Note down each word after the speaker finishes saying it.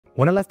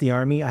When I left the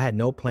Army, I had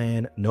no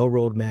plan, no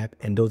roadmap,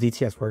 and those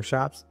ETS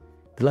workshops,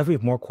 they left me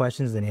with more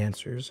questions than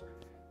answers.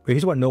 But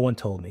here's what no one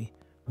told me.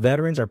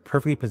 Veterans are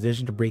perfectly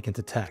positioned to break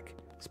into tech,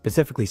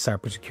 specifically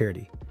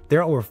cybersecurity. There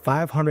are over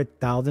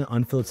 500,000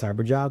 unfilled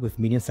cyber jobs with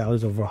median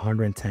salaries over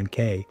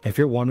 110K. If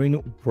you're wondering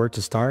where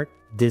to start,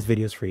 this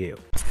video is for you.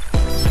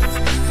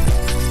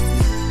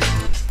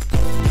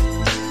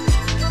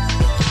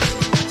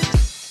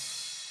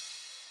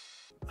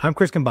 I'm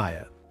Chris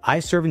Kambaya. I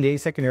served in the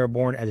 82nd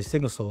Airborne as a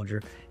signal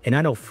soldier, and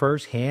I know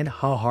firsthand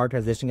how hard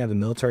transitioning out of the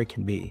military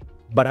can be.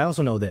 But I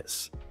also know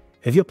this.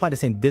 If you apply the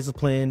same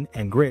discipline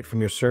and grit from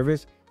your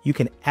service, you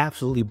can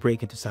absolutely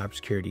break into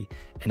cybersecurity,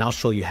 and I'll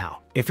show you how.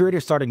 If you're ready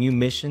to start a new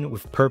mission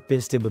with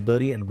purpose,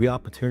 stability, and real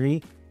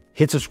opportunity,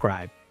 hit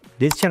subscribe.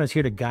 This channel is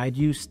here to guide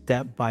you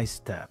step by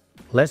step.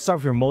 Let's start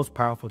with your most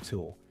powerful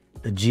tool,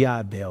 the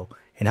GI Bill,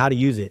 and how to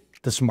use it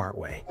the smart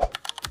way.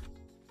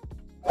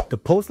 The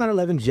post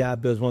 9/11 GI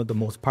Bill is one of the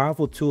most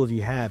powerful tools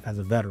you have as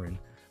a veteran.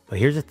 But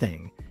here's the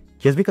thing.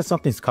 Just because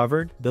something's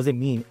covered doesn't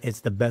mean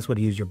it's the best way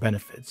to use your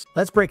benefits.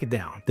 Let's break it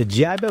down. The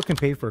GI Bill can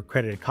pay for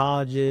accredited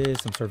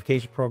colleges, some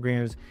certification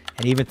programs,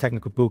 and even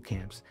technical boot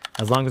camps,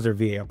 as long as they're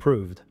VA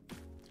approved.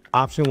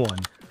 Option 1,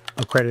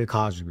 accredited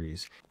college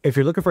degrees. If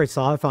you're looking for a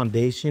solid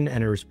foundation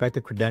and a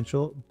respected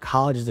credential,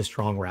 college is a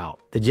strong route.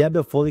 The GI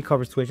Bill fully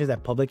covers tuitions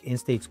at public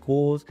in-state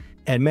schools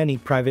and many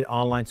private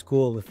online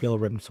schools with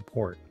field-written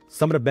support.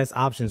 Some of the best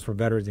options for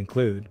veterans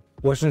include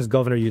Washington's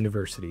Governor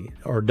University,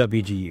 or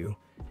WGU.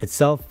 It's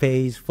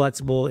self-paced,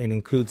 flexible, and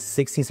includes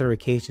 16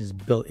 certifications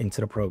built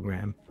into the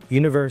program.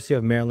 University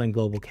of Maryland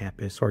Global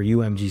Campus, or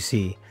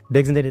UMGC,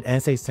 designated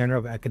NSA Center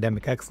of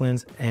Academic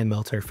Excellence and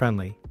military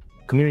friendly.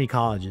 Community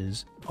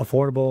colleges,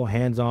 affordable,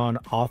 hands-on,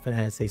 often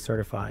NSA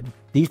certified.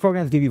 These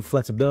programs give you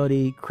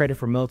flexibility, credit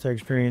for military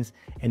experience,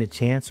 and a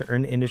chance to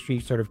earn industry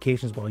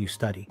certifications while you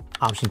study.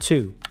 Option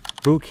 2,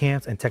 boot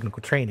camps and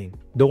technical training.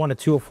 Don't want a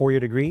 2 or 4 year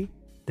degree?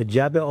 The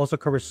GI Bill also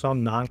covers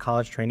some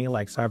non-college training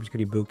like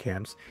cybersecurity boot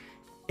camps,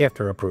 if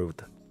they're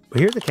approved. But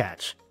here's the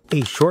catch.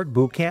 A short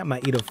boot camp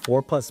might eat up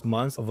 4+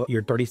 months of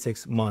your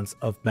 36 months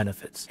of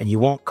benefits, and you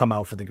won't come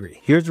out for the degree.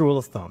 Here's the rule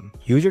of thumb.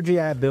 Use your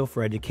GI Bill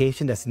for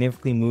education that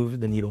significantly moves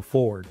the needle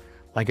forward,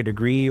 like a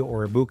degree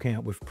or a boot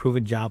camp with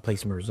proven job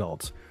placement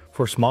results.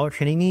 For smaller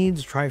training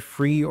needs, try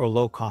free or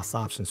low-cost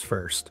options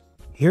first.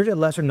 Here's a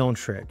lesser-known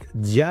trick.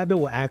 The GI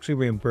Bill will actually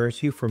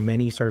reimburse you for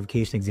many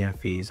certification exam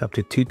fees, up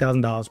to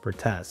 $2,000 per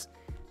test.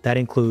 That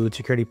includes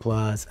Security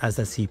Plus,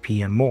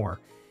 SSCP, and more.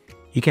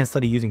 You can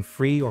study using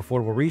free or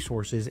affordable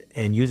resources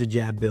and use the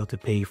GI Bill to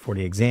pay for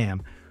the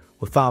exam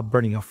without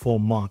burning a full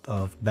month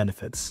of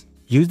benefits.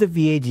 Use the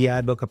VA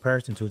GI Bill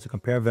comparison tool to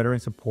compare veteran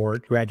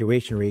support,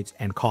 graduation rates,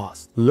 and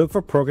costs. Look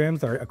for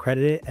programs that are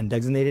accredited and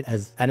designated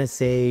as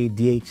NSA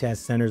DHS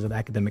Centers of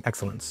Academic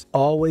Excellence.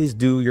 Always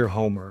do your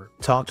homework.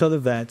 Talk to other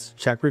vets,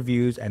 check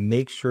reviews, and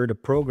make sure the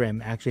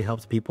program actually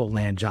helps people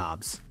land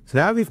jobs. So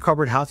now we've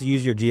covered how to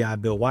use your GI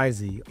Bill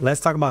wisely, let's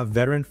talk about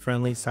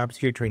veteran-friendly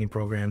cybersecurity training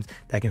programs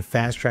that can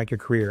fast-track your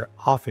career,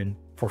 often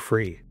for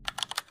free.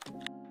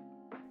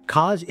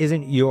 College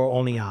isn't your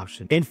only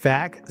option. In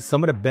fact,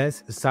 some of the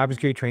best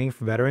cybersecurity training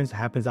for veterans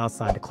happens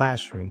outside the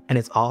classroom, and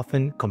it's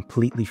often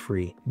completely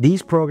free.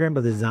 These programs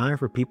are designed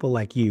for people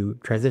like you,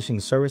 transitioning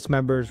service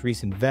members,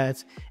 recent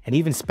vets, and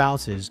even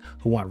spouses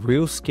who want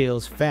real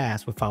skills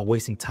fast without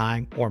wasting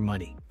time or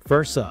money.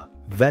 First up,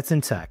 Vets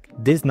in Tech.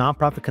 This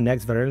nonprofit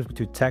connects veterans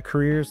to tech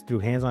careers through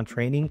hands-on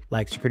training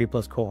like Security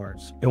Plus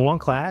cohorts. In one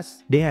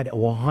class, they had a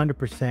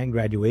 100%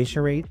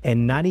 graduation rate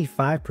and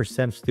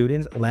 95% of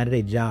students landed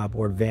a job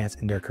or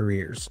advanced in their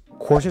careers.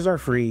 Courses are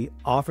free,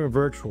 often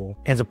virtual,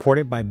 and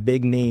supported by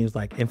big names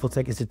like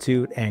Infotech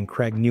Institute and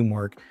Craig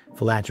Newmark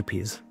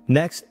Philanthropies.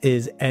 Next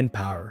is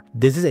NPower.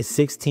 This is a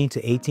 16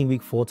 to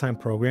 18-week full-time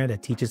program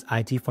that teaches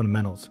IT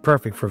fundamentals,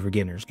 perfect for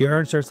beginners. You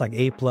earn certs like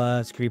A+,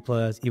 Security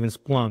Plus, even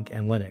Splunk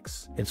and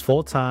Linux. It's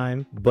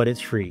full-time, but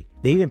it's free.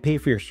 They even pay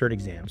for your cert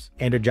exams.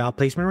 And their job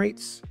placement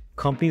rates?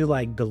 Companies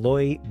like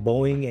Deloitte,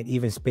 Boeing, and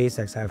even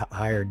SpaceX have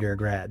hired their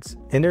grads.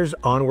 And there's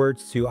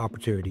Onwards to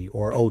Opportunity,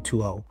 or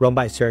O2O, run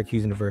by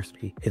Syracuse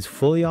University. It's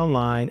fully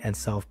online and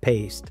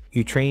self-paced.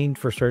 You train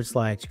for certs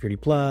like Security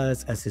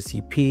Plus,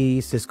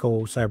 SSCP,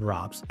 Cisco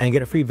CyberOps, and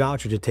get a free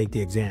voucher to take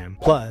the exam.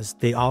 Plus,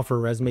 they offer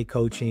resume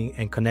coaching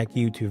and connect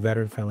you to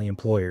veteran-friendly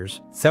employers.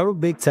 Several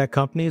big tech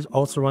companies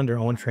also run their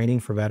own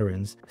training for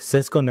veterans.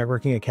 Cisco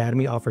Networking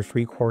Academy offers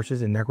free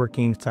courses in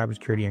networking,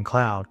 cybersecurity, and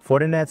cloud.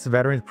 Fortinet's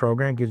Veterans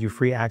Program gives you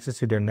free access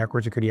to their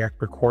network security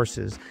expert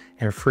courses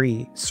and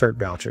free cert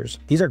vouchers.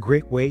 These are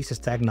great ways to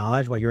stack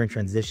knowledge while you're in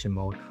transition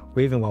mode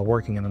or even while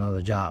working in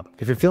another job.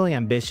 If you're feeling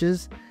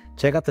ambitious,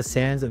 check out the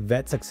SANS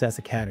Vet Success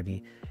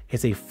Academy.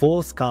 It's a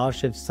full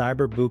scholarship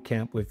cyber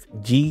bootcamp with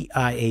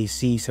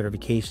GIAC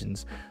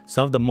certifications,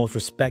 some of the most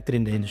respected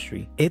in the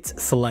industry.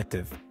 It's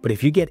selective, but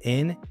if you get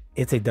in,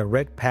 it's a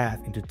direct path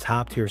into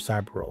top-tier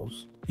cyber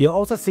roles. You'll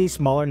also see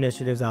smaller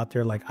initiatives out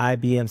there like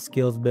IBM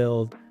Skills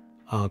Build,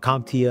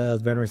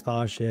 CompTIA's veteran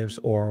scholarships,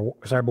 or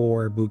cyber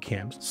warrior boot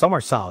camps. Some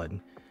are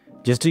solid.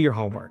 Just do your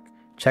homework.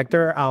 Check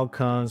their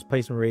outcomes,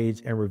 placement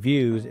rates, and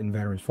reviews in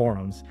veterans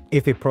forums.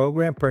 If a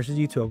program presses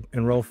you to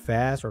enroll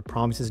fast or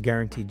promises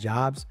guaranteed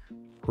jobs,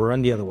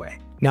 run the other way.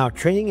 Now,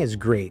 training is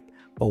great,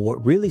 but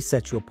what really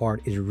sets you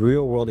apart is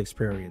real-world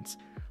experience.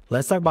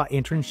 Let's talk about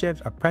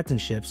internships,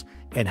 apprenticeships,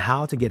 and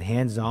how to get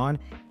hands-on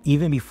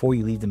even before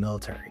you leave the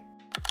military.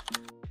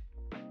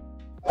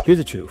 Here's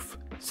the truth.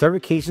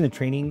 Certification and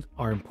trainings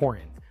are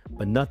important,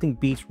 but nothing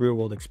beats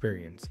real-world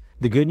experience.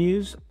 The good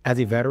news, as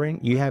a veteran,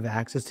 you have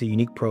access to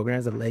unique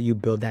programs that let you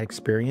build that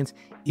experience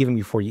even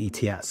before you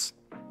ETS.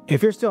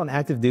 If you're still on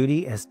active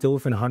duty and still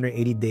within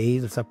 180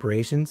 days of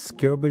separation,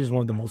 SkillBridge is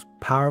one of the most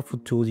powerful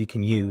tools you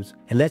can use.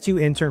 It lets you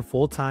intern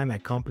full-time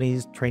at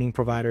companies, training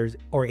providers,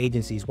 or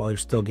agencies while you're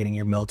still getting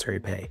your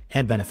military pay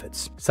and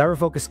benefits.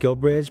 Cyber-focused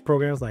SkillBridge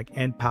programs like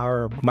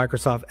NPower,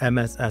 Microsoft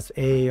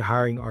MSSA,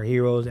 Hiring Our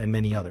Heroes, and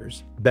many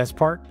others. Best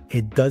part,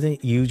 it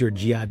doesn't use your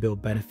GI Bill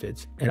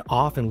benefits and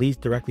often leads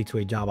directly to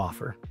a job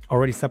offer.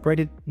 Already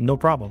separated? No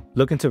problem.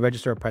 Looking to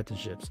register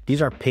apprenticeships.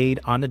 These are paid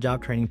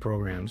on-the-job training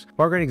programs.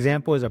 One great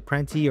example is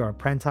Apprenti or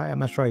Apprenti, I'm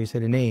not sure how you say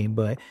the name,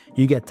 but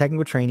you get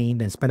technical training,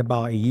 then spend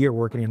about a year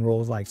working in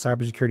roles like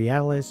cybersecurity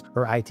analyst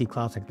or IT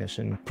cloud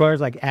technician. Employers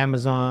like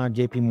Amazon,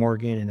 JP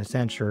Morgan, and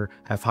Accenture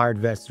have hired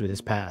vets through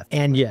this path.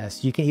 And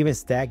yes, you can even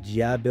stack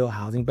GI Bill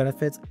housing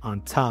benefits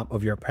on top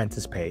of your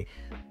apprentice pay.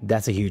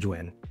 That's a huge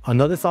win.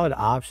 Another solid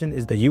option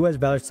is the U.S.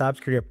 Valor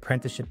Cybersecurity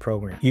Apprenticeship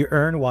Program. You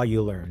earn while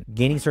you learn,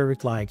 gaining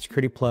certs like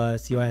Security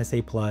Plus,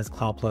 CISA Plus,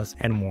 Cloud Plus,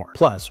 and more.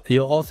 Plus,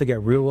 you'll also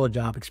get real-world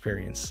job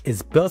experience.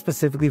 It's built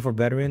specifically for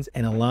veterans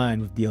and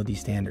aligned with DoD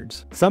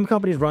standards. Some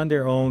companies run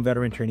their own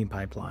veteran training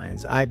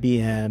pipelines.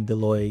 IBM,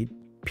 Deloitte,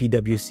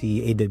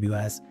 PwC,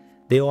 AWS,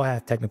 they all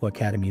have technical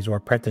academies or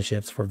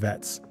apprenticeships for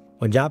vets.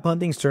 When job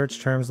hunting, search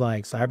terms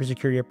like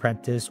cybersecurity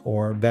apprentice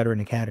or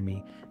veteran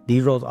academy,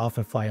 these roles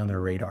often fly on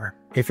their radar.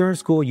 If you're in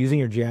school using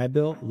your GI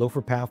Bill, look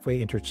for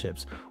pathway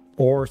internships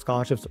or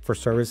scholarships for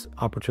service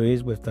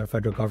opportunities with the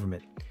federal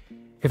government.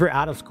 If you're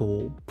out of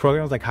school,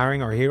 programs like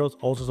Hiring Our Heroes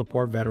also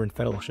support veteran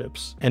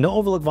fellowships. And don't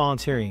overlook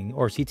volunteering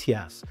or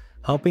CTS.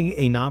 Helping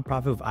a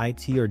nonprofit with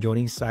IT or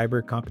joining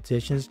cyber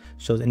competitions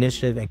shows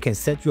initiative and can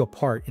set you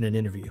apart in an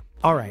interview.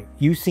 All right,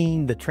 you've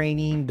seen the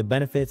training, the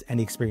benefits, and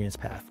the experience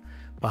path.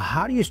 But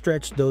how do you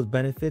stretch those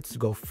benefits to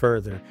go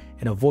further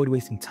and avoid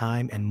wasting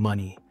time and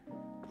money?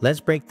 Let's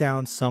break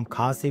down some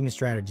cost-saving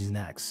strategies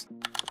next.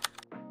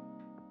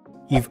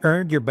 You've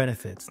earned your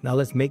benefits. Now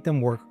let's make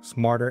them work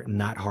smarter,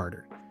 not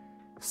harder.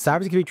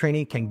 Cybersecurity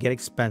training can get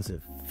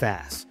expensive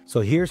fast. So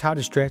here's how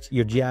to stretch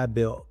your GI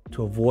Bill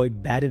to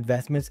avoid bad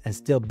investments and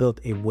still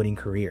build a winning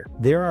career.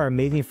 There are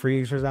amazing free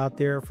resources out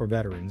there for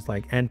veterans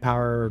like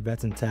NPower,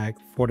 Vets in Tech,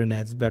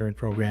 Fortinet's veteran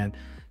program,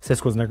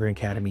 Cisco's Networking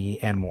Academy,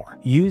 and more.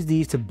 Use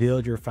these to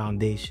build your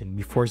foundation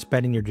before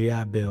spending your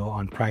GI Bill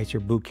on pricier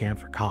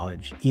bootcamps for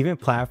college. Even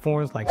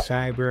platforms like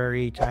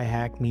Cybersecurity,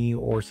 iHackMe,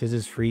 or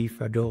Scissors free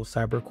federal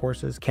cyber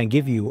courses can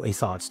give you a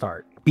solid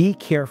start. Be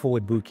careful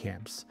with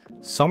bootcamps.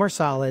 Some are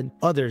solid,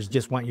 others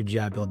just want your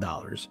GI Bill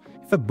dollars.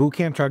 If a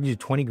bootcamp charges you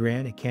 20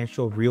 grand and can't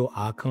show real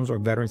outcomes or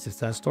veteran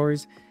success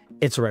stories,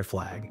 it's a red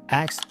flag.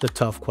 Ask the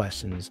tough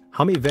questions.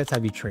 How many vets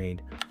have you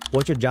trained?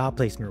 What's your job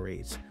placement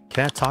rates?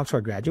 Can I talk to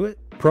a graduate?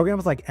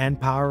 Programs like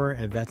NPower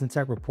and Vets in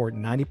Tech report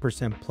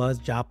 90% plus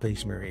job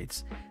placement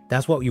rates.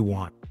 That's what you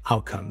want,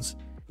 outcomes.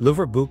 Look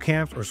for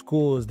bootcamps or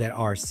schools that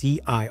are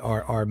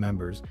CIRR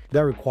members that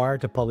are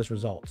required to publish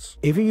results.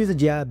 If you use a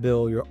GI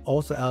Bill, you're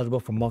also eligible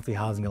for monthly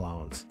housing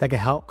allowance that can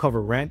help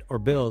cover rent or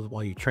bills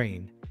while you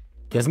train.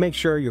 Just make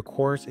sure your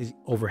course is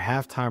over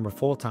half-time or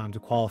full-time to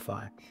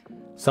qualify.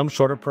 Some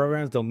shorter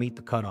programs don't meet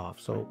the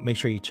cutoff, so make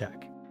sure you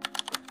check.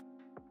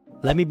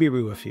 Let me be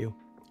real with you.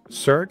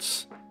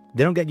 Certs,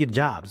 they don't get you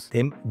jobs.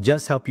 They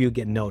just help you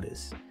get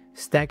noticed.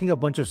 Stacking a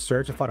bunch of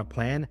certs without a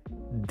plan,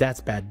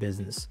 that's bad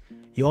business.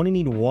 You only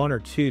need one or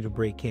two to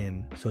break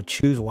in, so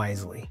choose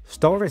wisely.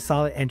 Start with a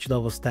solid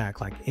entry-level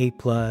stack like A+,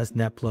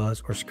 Net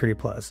Plus, or Security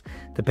Plus,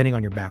 depending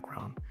on your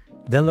background.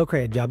 Then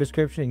locate a job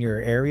description in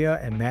your area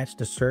and match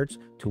the certs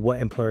to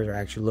what employers are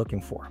actually looking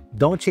for.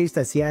 Don't chase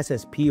that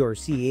CISSP or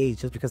CAH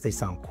just because they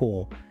sound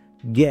cool.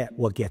 Get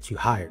what gets you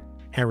hired.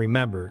 And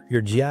remember,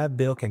 your GI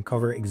Bill can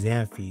cover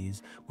exam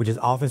fees, which is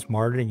often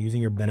smarter than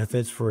using your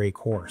benefits for a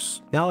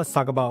course. Now let's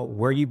talk about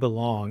where you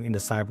belong in the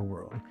cyber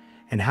world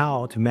and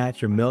how to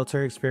match your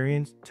military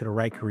experience to the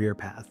right career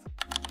path.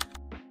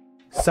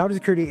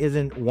 Cybersecurity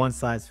isn't one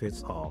size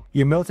fits all.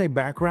 Your military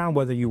background,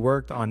 whether you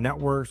worked on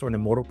networks or in a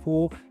motor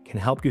pool, can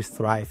help you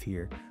thrive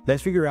here.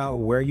 Let's figure out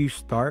where you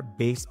start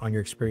based on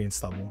your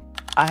experience level.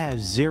 I have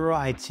zero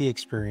IT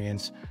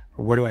experience.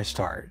 Where do I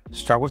start?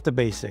 Start with the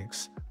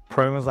basics.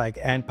 Programs like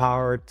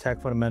NPower,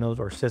 Tech Fundamentals,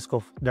 or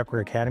Cisco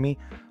Network Academy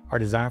are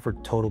designed for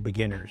total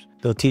beginners.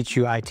 They'll teach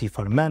you IT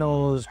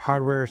fundamentals,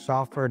 hardware,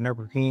 software,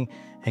 networking,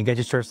 and get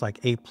you certs like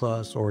A+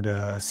 or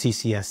the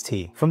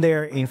CCST. From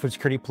there, aim for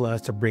Security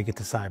Plus to break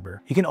into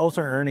cyber. You can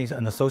also earn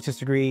an associate's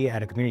degree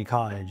at a community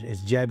college.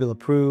 It's GI Bill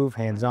approved,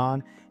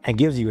 hands-on, and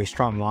gives you a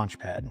strong launch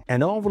pad.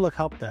 And don't overlook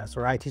help desk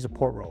or IT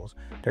support roles.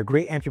 They're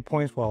great entry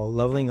points while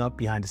leveling up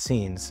behind the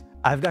scenes.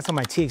 I've got some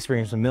IT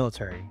experience in the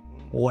military.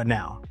 what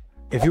now?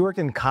 If you work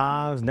in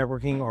comms,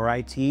 networking, or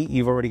IT,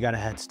 you've already got a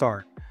head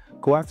start.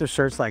 Go after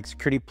certs like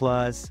Security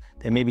Plus,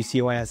 then maybe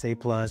COISA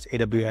Plus,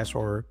 AWS,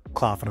 or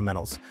Cloud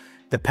Fundamentals,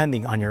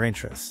 depending on your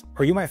interests.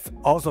 Or you might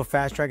also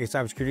fast track a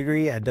cybersecurity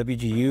degree at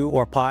WGU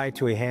or apply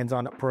to a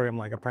hands-on program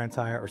like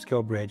Apprenticeship or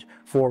SkillBridge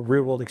for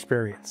real-world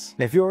experience.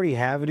 And if you already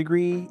have a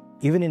degree,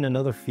 even in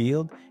another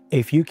field,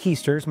 a few key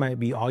certs might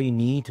be all you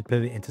need to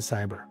pivot into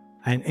cyber.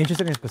 And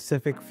interested in a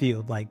specific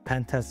field like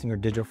pen testing or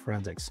digital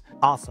forensics,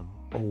 awesome.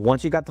 But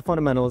once you got the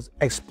fundamentals,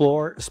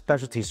 explore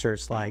specialty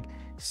certs like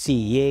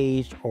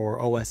CEH or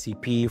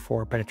OSCP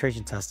for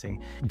penetration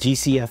testing,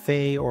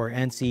 GCFA or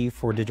NC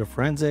for digital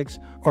forensics,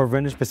 or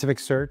vendor-specific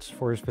certs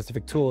for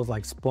specific tools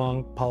like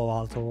Splunk, Palo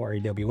Alto, or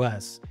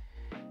AWS.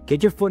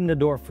 Get your foot in the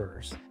door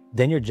first,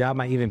 then your job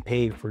might even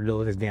pay for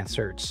those advanced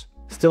certs.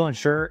 Still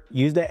unsure?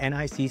 Use the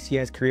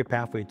NICCS Career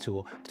Pathway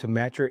tool to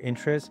match your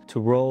interests to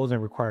roles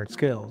and required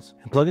skills.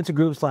 And plug into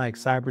groups like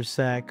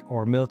CyberSec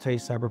or Military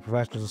Cyber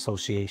Professionals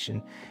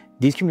Association.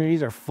 These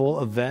communities are full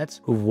of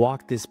vets who've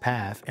walked this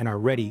path and are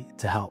ready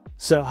to help.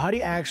 So how do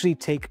you actually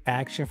take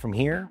action from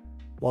here?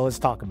 Well, let's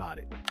talk about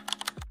it.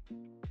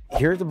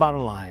 Here's the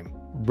bottom line.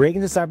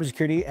 Breaking into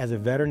cybersecurity as a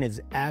veteran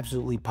is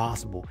absolutely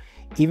possible,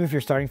 even if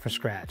you're starting from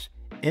scratch.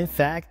 In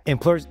fact,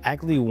 employers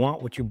actively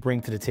want what you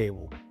bring to the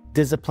table.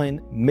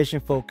 Discipline,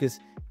 mission focus,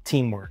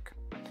 teamwork.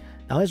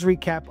 Now let's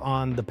recap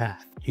on the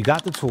path. You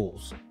got the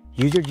tools.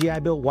 Use your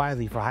GI Bill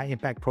wisely for high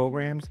impact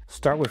programs.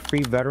 Start with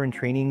free veteran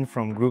training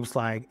from groups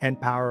like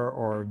NPower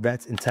or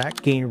Vets in Tech.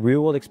 Gain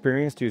real world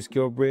experience through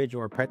SkillBridge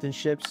or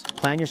apprenticeships.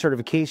 Plan your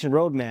certification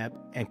roadmap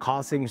and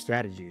cost saving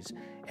strategies.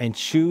 And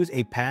choose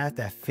a path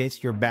that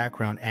fits your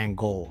background and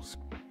goals.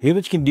 Here's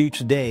what you can do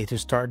today to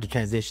start the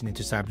transition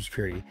into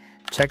cybersecurity.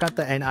 Check out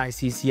the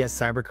NICCS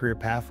Cyber Career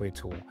Pathway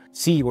tool.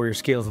 See where your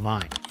skills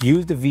align.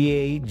 Use the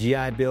VA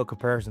GI Bill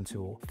comparison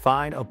tool.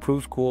 Find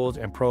approved schools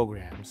and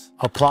programs.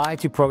 Apply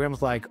to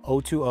programs like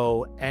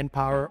O2O,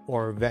 NPower,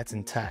 or Vets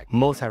in Tech.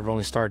 Most have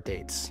rolling start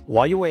dates.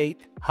 While you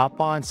wait, hop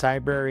on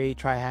Cyber,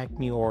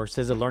 TryHackMe, or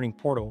CISA Learning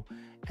Portal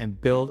and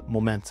build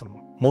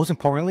momentum. Most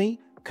importantly,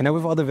 connect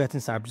with other vets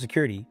in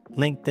cybersecurity,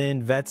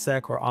 LinkedIn,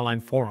 VetSec, or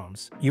online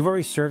forums. You've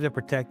already served and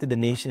protected the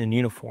nation in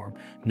uniform.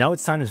 Now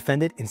it's time to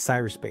defend it in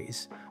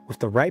cyberspace. With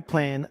the right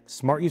plan,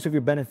 smart use of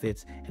your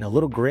benefits, and a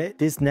little grit,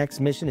 this next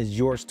mission is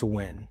yours to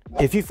win.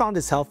 If you found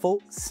this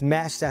helpful,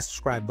 smash that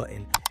subscribe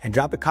button and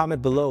drop a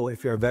comment below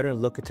if you're a veteran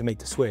looking to make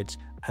the switch.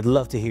 I'd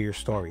love to hear your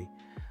story.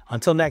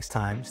 Until next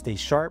time, stay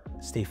sharp,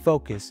 stay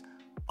focused,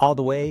 all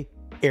the way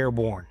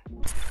airborne.